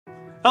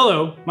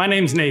Hello, my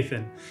name's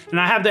Nathan, and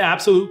I have the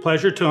absolute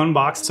pleasure to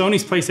unbox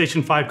Sony's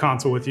PlayStation 5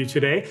 console with you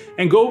today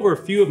and go over a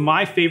few of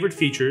my favorite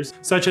features,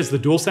 such as the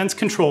DualSense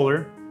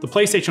controller, the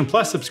PlayStation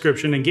Plus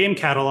subscription and game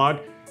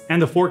catalog,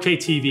 and the 4K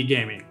TV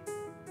gaming.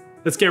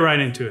 Let's get right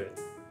into it.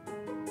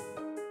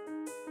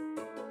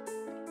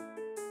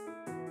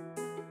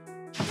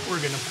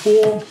 We're gonna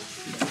pull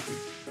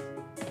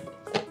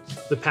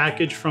the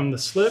package from the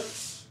slip.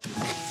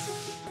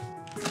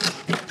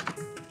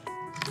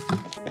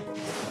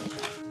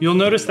 You'll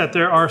notice that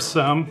there are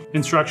some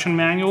instruction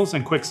manuals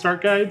and quick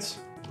start guides.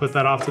 Put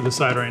that off to the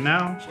side right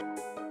now.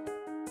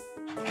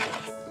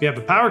 We have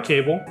a power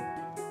cable,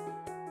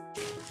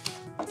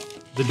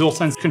 the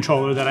DualSense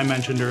controller that I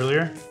mentioned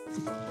earlier.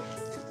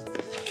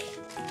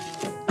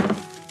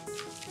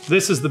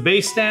 This is the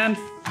base stand,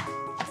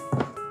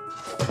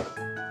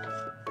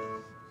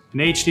 an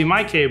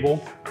HDMI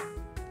cable.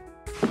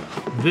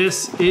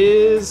 This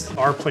is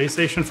our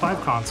PlayStation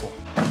 5 console.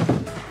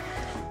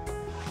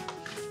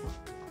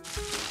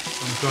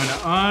 I'm going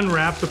to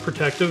unwrap the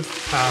protective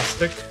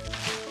plastic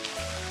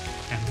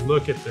and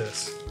look at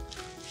this.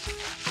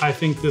 I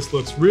think this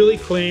looks really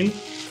clean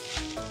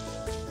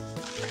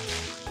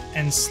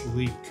and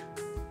sleek.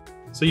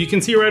 So you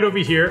can see right over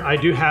here, I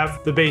do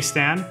have the base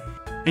stand,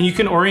 and you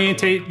can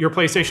orientate your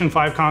PlayStation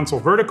 5 console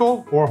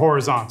vertical or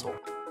horizontal.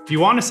 If you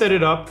want to set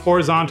it up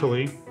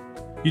horizontally,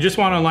 you just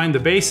want to align the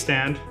base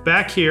stand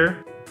back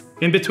here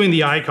in between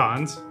the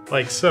icons,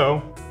 like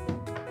so.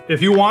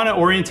 If you want to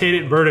orientate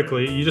it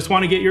vertically, you just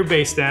want to get your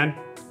base stand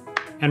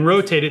and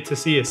rotate it to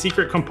see a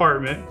secret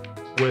compartment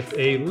with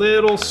a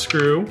little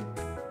screw.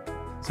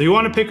 So you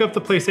want to pick up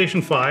the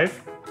PlayStation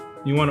 5,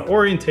 you want to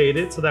orientate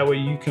it so that way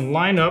you can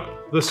line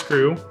up the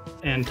screw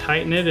and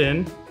tighten it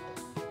in.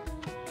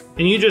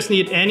 And you just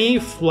need any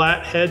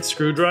flathead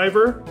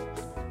screwdriver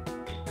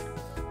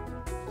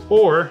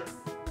or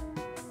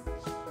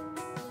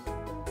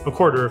a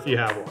quarter if you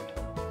have one.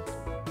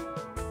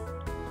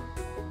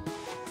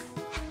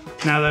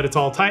 Now that it's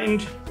all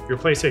tightened, your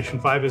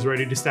PlayStation 5 is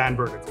ready to stand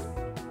vertically.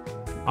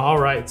 All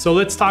right, so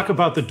let's talk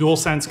about the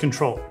DualSense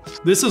controller.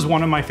 This is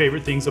one of my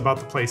favorite things about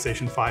the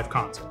PlayStation 5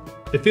 console.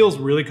 It feels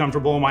really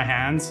comfortable in my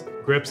hands,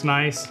 grips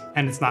nice,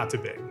 and it's not too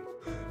big.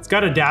 It's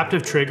got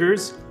adaptive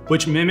triggers,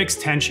 which mimics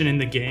tension in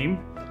the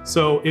game.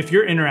 So if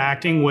you're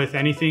interacting with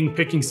anything,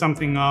 picking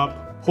something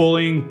up,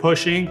 pulling,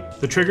 pushing,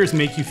 the triggers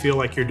make you feel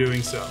like you're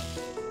doing so.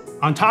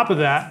 On top of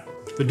that,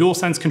 the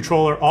DualSense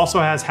controller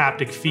also has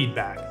haptic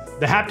feedback.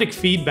 The haptic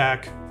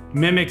feedback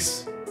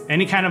mimics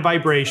any kind of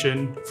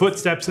vibration,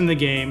 footsteps in the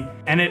game,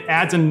 and it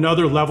adds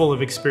another level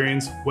of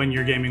experience when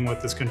you're gaming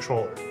with this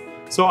controller.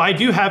 So I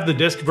do have the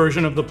disc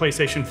version of the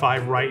PlayStation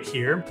 5 right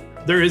here.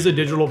 There is a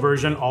digital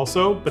version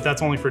also, but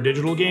that's only for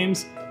digital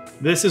games.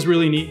 This is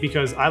really neat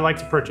because I like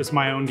to purchase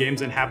my own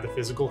games and have the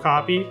physical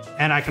copy,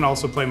 and I can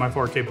also play my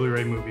 4K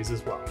Blu-ray movies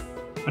as well.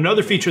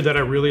 Another feature that I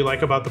really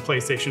like about the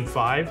PlayStation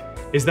 5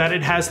 is that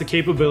it has the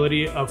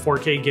capability of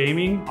 4K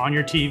gaming on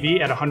your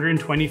TV at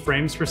 120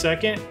 frames per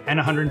second and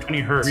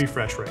 120 Hz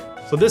refresh rate.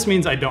 So this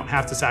means I don't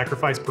have to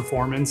sacrifice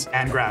performance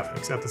and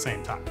graphics at the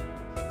same time.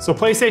 So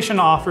PlayStation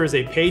offers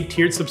a paid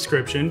tiered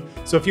subscription,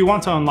 so if you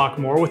want to unlock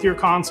more with your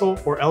console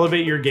or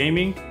elevate your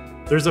gaming,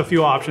 there's a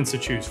few options to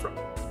choose from.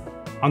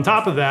 On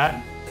top of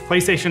that,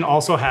 PlayStation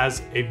also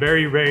has a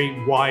very,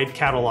 very wide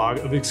catalog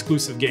of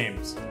exclusive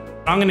games.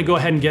 I'm gonna go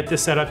ahead and get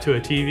this set up to a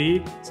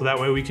TV so that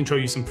way we can show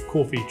you some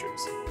cool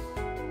features.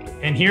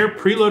 And here,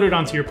 preloaded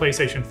onto your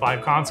PlayStation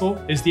 5 console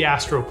is the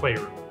Astro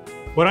Playroom.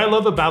 What I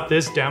love about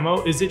this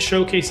demo is it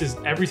showcases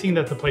everything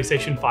that the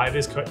PlayStation 5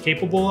 is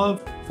capable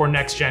of for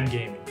next-gen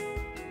gaming.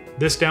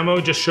 This demo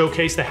just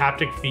showcased the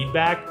haptic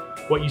feedback.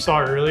 What you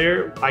saw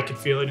earlier, I could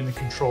feel it in the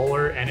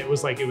controller, and it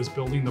was like it was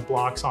building the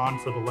blocks on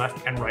for the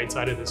left and right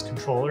side of this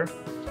controller.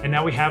 And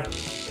now we have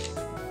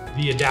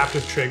the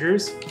adaptive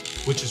triggers,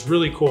 which is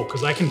really cool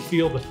because I can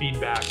feel the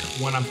feedback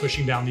when I'm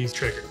pushing down these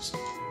triggers.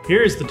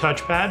 Here is the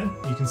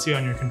touchpad. You can see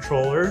on your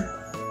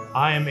controller,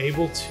 I am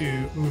able to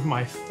move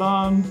my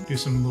thumb, do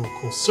some little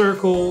cool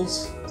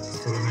circles.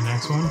 Let's go to the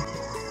next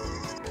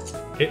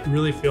one. It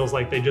really feels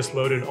like they just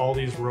loaded all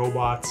these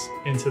robots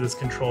into this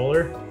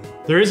controller.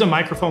 There is a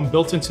microphone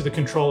built into the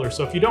controller,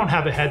 so if you don't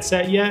have a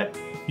headset yet,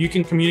 you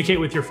can communicate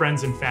with your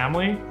friends and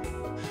family.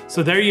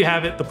 So there you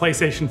have it, the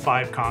PlayStation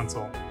 5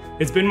 console.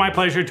 It's been my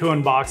pleasure to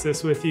unbox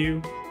this with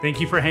you. Thank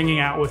you for hanging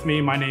out with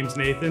me. My name's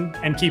Nathan,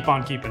 and keep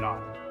on keeping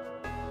on.